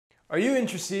Are you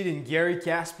interested in Garry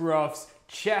Kasparov's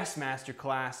chess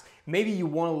masterclass? Maybe you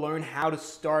want to learn how to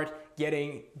start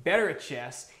getting better at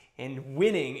chess and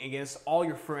winning against all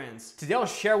your friends. Today I'll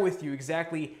share with you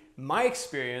exactly my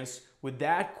experience with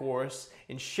that course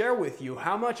and share with you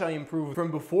how much I improved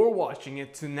from before watching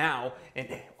it to now, and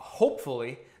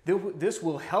hopefully this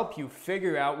will help you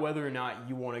figure out whether or not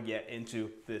you want to get into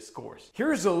this course.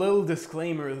 Here's a little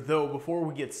disclaimer though before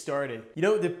we get started.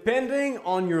 Depending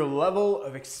on your level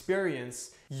of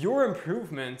experience, your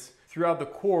improvement throughout the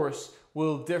course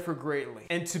will differ greatly.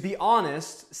 And to be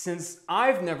honest, since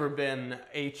I've never been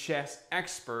a chess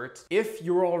expert, if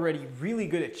you're already really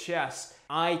good at chess,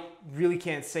 I really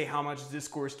can't say how much this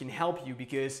course can help you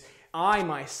because I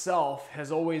myself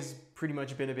has always pretty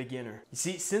much been a beginner. You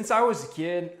see, since I was a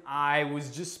kid, I was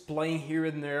just playing here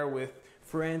and there with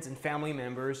friends and family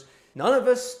members. None of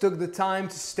us took the time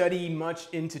to study much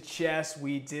into chess.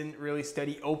 We didn't really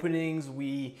study openings.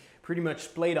 We pretty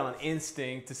much played on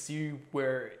instinct to see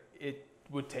where it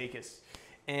would take us.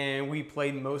 And we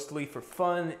played mostly for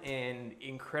fun and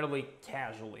incredibly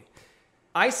casually.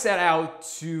 I set out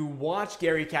to watch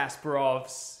Garry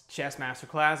Kasparov's chess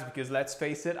masterclass because, let's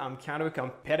face it, I'm kind of a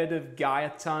competitive guy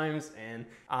at times, and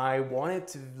I wanted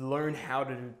to learn how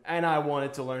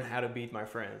to beat my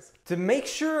friends. To make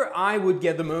sure I would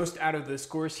get the most out of this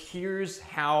course, here's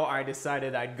how I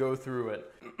decided I'd go through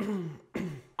it.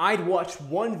 I'd watch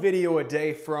one video a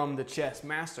day from the chess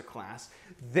masterclass,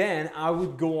 then I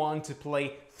would go on to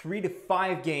play 3 to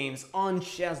 5 games on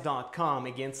chess.com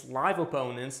against live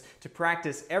opponents to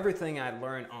practice everything I'd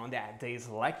learned on that day's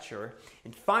lecture.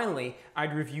 And finally,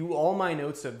 I'd review all my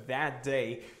notes of that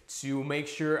day to make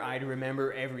sure I'd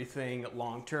remember everything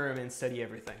long term and study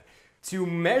everything. To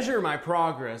measure my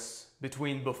progress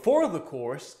between before the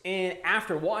course and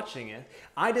after watching it,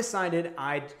 I decided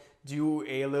I'd do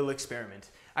a little experiment.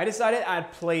 I decided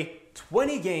I'd play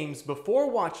 20 games before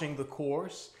watching the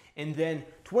course and then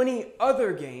 20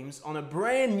 other games on a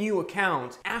brand new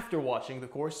account after watching the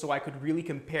course so I could really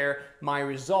compare my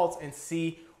results and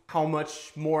see how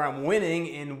much more I'm winning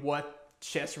and what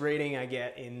chess rating I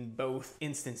get in both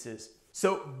instances.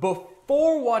 So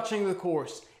before watching the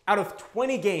course, out of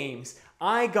 20 games,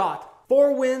 I got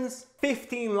 4 wins,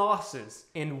 15 losses,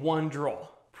 and 1 draw.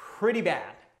 Pretty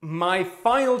bad. My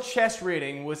final chess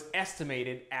rating was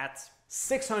estimated at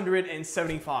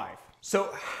 675.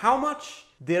 So how much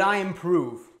did I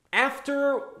improve?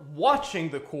 After watching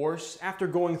the course, after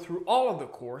going through all of the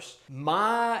course,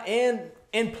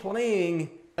 and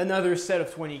playing another set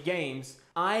of 20 games,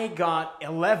 I got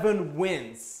 11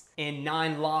 wins and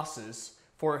 9 losses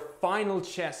for a final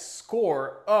chess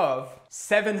score of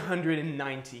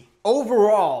 790.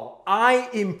 Overall, I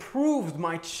improved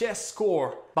my chess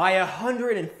score by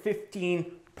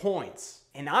 115 points.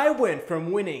 And I went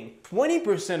from winning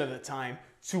 20% of the time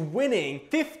to winning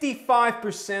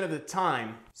 55% of the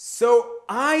time. So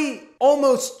I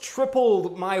almost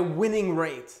tripled my winning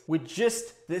rate with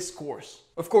just this course.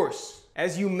 Of course,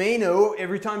 as you may know,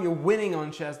 every time you're winning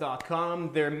on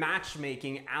chess.com, their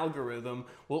matchmaking algorithm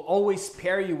will always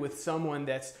pair you with someone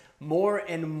that's more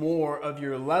and more of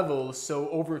your level. So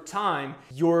over time,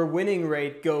 your winning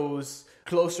rate goes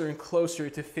closer and closer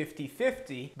to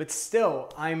 50-50, but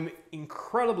still, I'm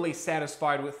incredibly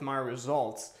satisfied with my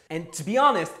results. And to be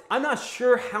honest, I'm not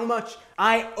sure how much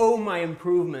I owe my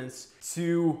improvements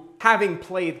to having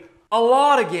played a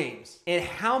lot of games and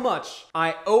how much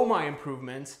I owe my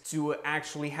improvements to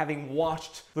actually having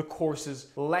watched the course's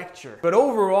lecture. But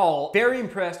overall, very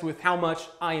impressed with how much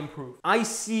I improved. I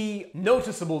see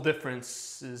noticeable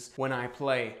differences when I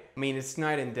play. I mean, it's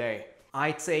night and day.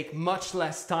 I take much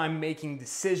less time making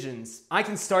decisions. I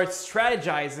can start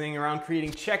strategizing around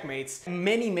creating checkmates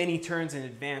many turns in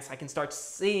advance. I can start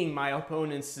seeing my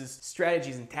opponent's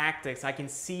strategies and tactics. I can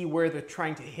see where they're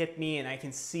trying to hit me, and I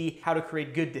can see how to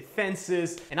create good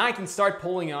defenses. And I can start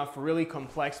pulling off really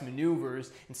complex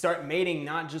maneuvers and start mating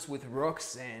not just with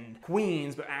rooks and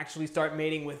queens, but actually start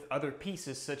mating with other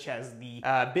pieces such as the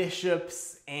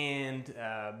bishops and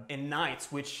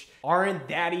knights, which aren't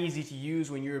that easy to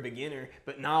use when you're a beginner.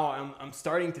 But now I'm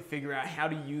starting to figure out how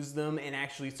to use them and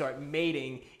actually start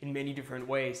mating in many different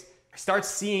ways. I start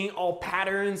seeing all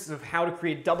patterns of how to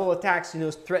create double attacks,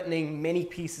 threatening many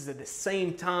pieces at the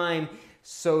same time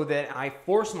so that I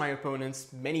force my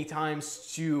opponents many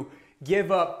times to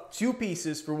give up 2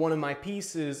 pieces for one of my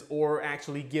pieces, or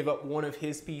actually give up one of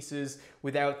his pieces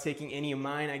without taking any of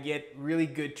mine. I get really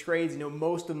good trades.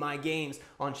 Most of my games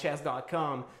on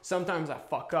chess.com, sometimes I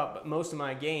fuck up, but most of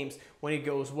my games when it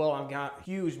goes well, I've got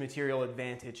huge material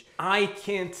advantage. I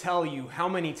can't tell you how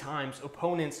many times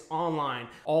opponents online,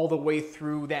 all the way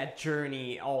through that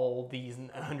journey, all these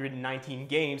 119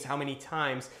 games, how many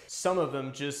times some of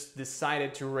them just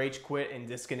decided to rage quit and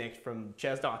disconnect from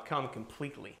chess.com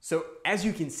completely. So as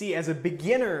you can see, as a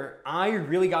beginner, I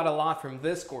really got a lot from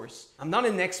this course. I'm not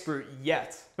an expert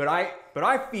yet, but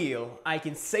I feel I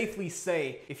can safely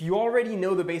say if you already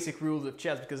know the basic rules of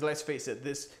chess, because let's face it,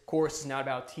 this course is not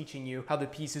about teaching you how the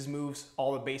pieces moves,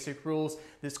 all the basic rules.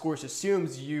 This course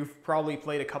assumes you've probably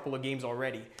played a couple of games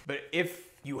already. But if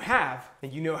you have,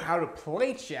 and you know how to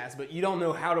play chess, but you don't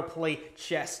know how to play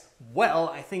chess well,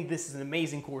 I think this is an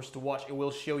amazing course to watch. It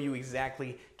will show you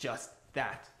exactly just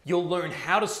that. You'll learn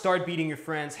how to start beating your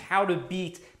friends, how to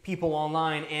beat people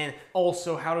online, and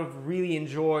also how to really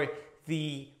enjoy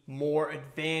the more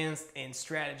advanced and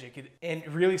strategic, and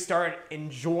really start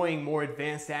enjoying more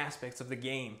advanced aspects of the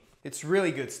game. It's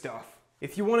really good stuff.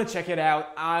 If you want to check it out,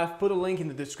 I've put a link in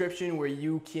the description where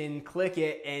you can click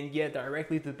it and get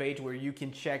directly to the page where you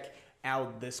can check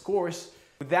out this course.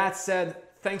 With that said,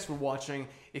 thanks for watching.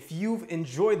 If you've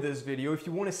enjoyed this video, if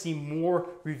you want to see more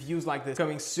reviews like this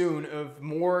coming soon of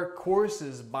more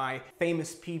courses by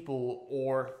famous people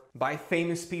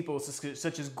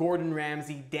such as Gordon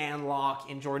Ramsay, Dan Locke,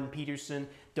 and Jordan Peterson,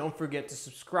 don't forget to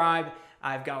subscribe.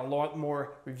 I've got a lot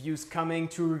more reviews coming,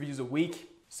 2 reviews a week.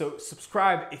 So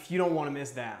subscribe if you don't want to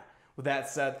miss that. With that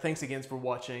said, thanks again for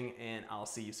watching, and I'll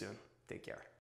see you soon. Take care.